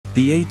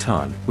The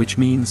Eitan, which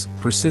means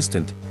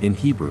persistent in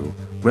Hebrew,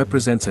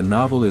 represents a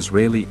novel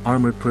Israeli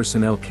Armored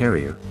Personnel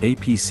Carrier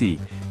 (APC),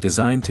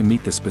 designed to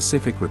meet the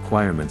specific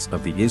requirements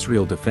of the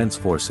Israel Defense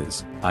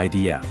Forces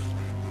 (IDF).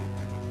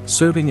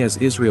 Serving as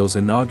Israel's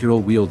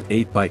inaugural wheeled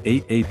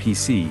 8x8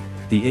 APC,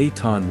 the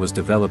Eitan was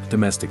developed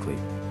domestically.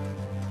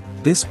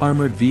 This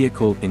armored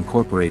vehicle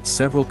incorporates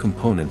several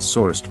components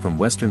sourced from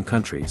Western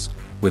countries,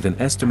 with an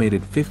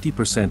estimated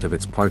 50% of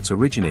its parts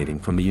originating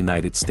from the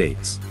United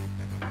States.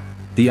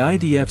 The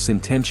IDF's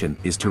intention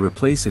is to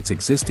replace its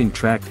existing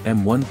tracked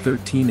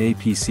M113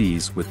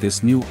 APCs with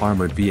this new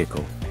armored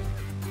vehicle.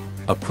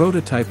 A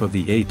prototype of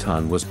the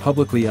Eitan was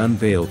publicly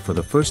unveiled for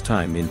the first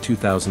time in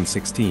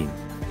 2016.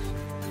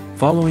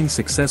 Following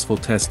successful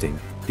testing,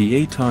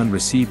 the Eitan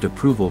received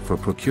approval for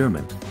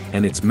procurement,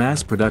 and its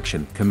mass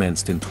production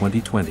commenced in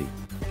 2020.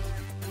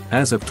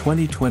 As of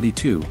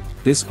 2022,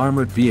 this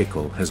armored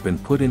vehicle has been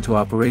put into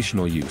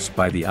operational use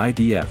by the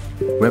IDF,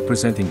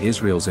 representing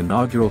Israel's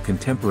inaugural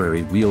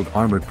contemporary wheeled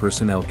armored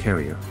personnel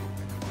carrier.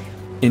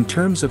 In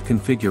terms of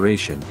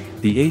configuration,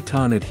 the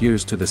Eitan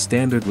adheres to the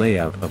standard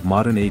layout of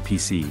modern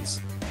APCs.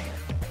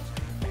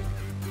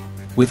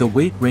 With a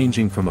weight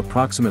ranging from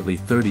approximately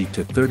 30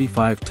 to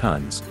 35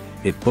 tons,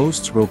 it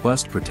boasts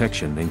robust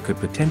protection and could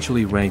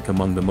potentially rank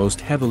among the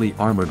most heavily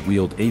armored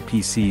wheeled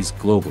APCs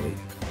globally.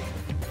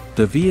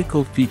 The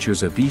vehicle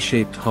features a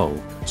V-shaped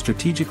hull,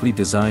 strategically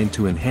designed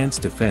to enhance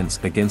defense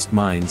against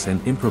mines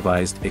and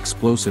improvised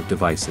explosive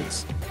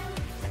devices.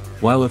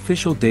 While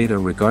official data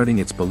regarding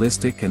its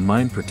ballistic and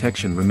mine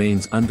protection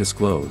remains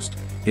undisclosed,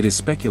 it is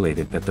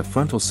speculated that the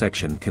frontal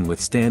section can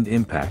withstand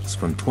impacts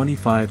from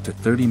 25 to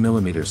 30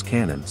 mm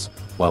cannons,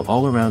 while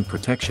all-around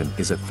protection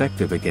is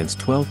effective against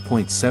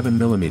 12.7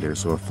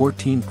 mm or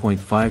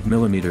 14.5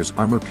 mm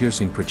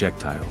armor-piercing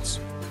projectiles.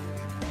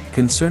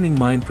 Concerning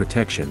mine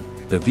protection,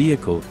 the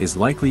vehicle is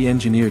likely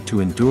engineered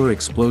to endure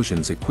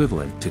explosions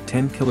equivalent to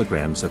 10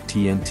 kilograms of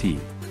TNT.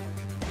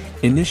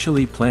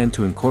 Initially planned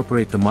to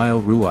incorporate the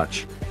Mile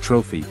Ruach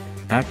Trophy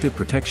active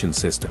protection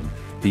system,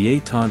 the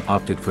Eitan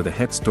opted for the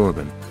Hetz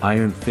Dorban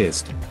Iron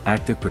Fist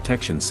active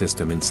protection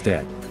system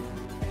instead.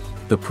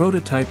 The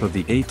prototype of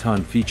the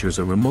Eitan features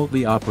a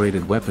remotely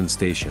operated weapon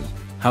station,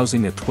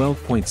 housing a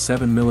 12.7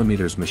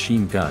 mm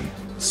machine gun,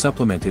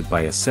 supplemented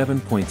by a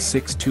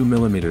 7.62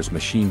 mm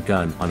machine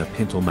gun on a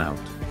pintle mount.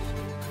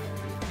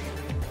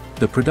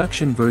 The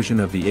production version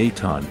of the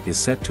Eitan is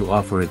set to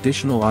offer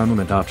additional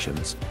armament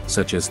options,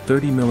 such as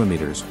 30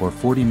 mm or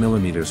 40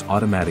 mm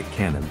automatic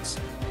cannons.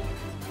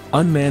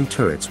 Unmanned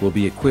turrets will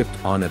be equipped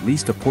on at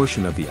least a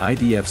portion of the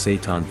IDF's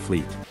Eitan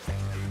fleet.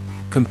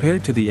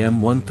 Compared to the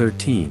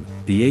M113,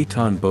 the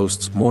Eitan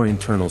boasts more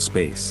internal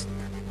space.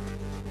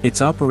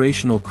 Its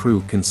operational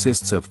crew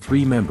consists of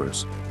 3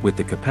 members, with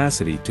the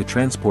capacity to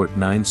transport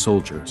 9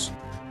 soldiers.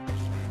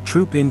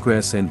 Troop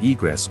ingress and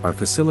egress are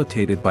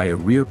facilitated by a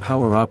rear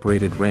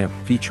power-operated ramp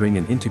featuring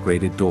an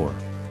integrated door.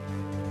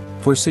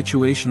 For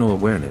situational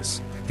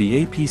awareness,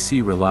 the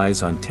APC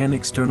relies on 10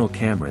 external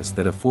cameras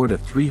that afford a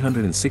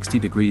 360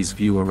 degrees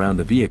view around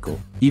the vehicle,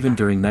 even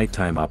during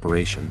nighttime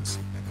operations.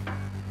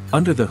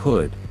 Under the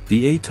hood,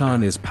 the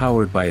Eitan is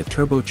powered by a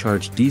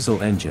turbocharged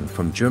diesel engine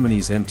from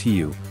Germany's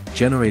MTU,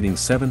 generating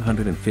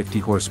 750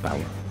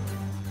 horsepower.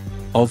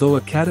 Although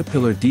a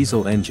Caterpillar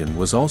diesel engine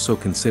was also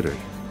considered,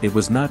 it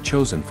was not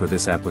chosen for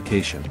this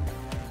application.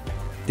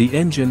 The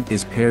engine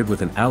is paired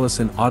with an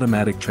Allison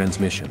automatic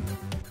transmission.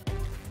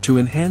 To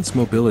enhance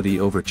mobility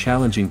over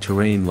challenging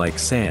terrain like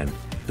sand,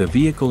 the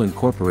vehicle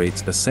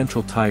incorporates a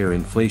central tire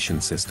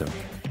inflation system.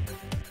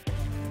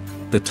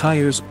 The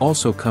tires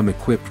also come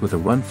equipped with a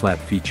run-flat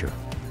feature.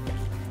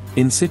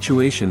 In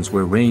situations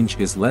where range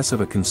is less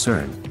of a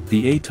concern,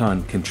 the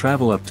Eitan can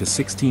travel up to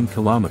 16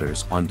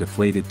 kilometers on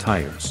deflated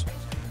tires.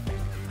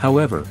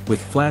 However,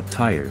 with flat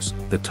tires,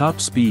 the top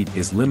speed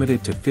is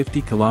limited to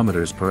 50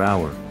 km per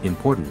hour.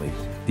 Importantly,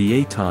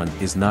 the Eitan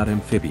is not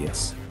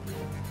amphibious.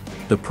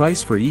 The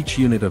price for each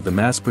unit of the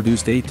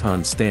mass-produced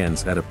Eitan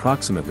stands at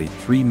approximately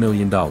 $3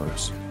 million.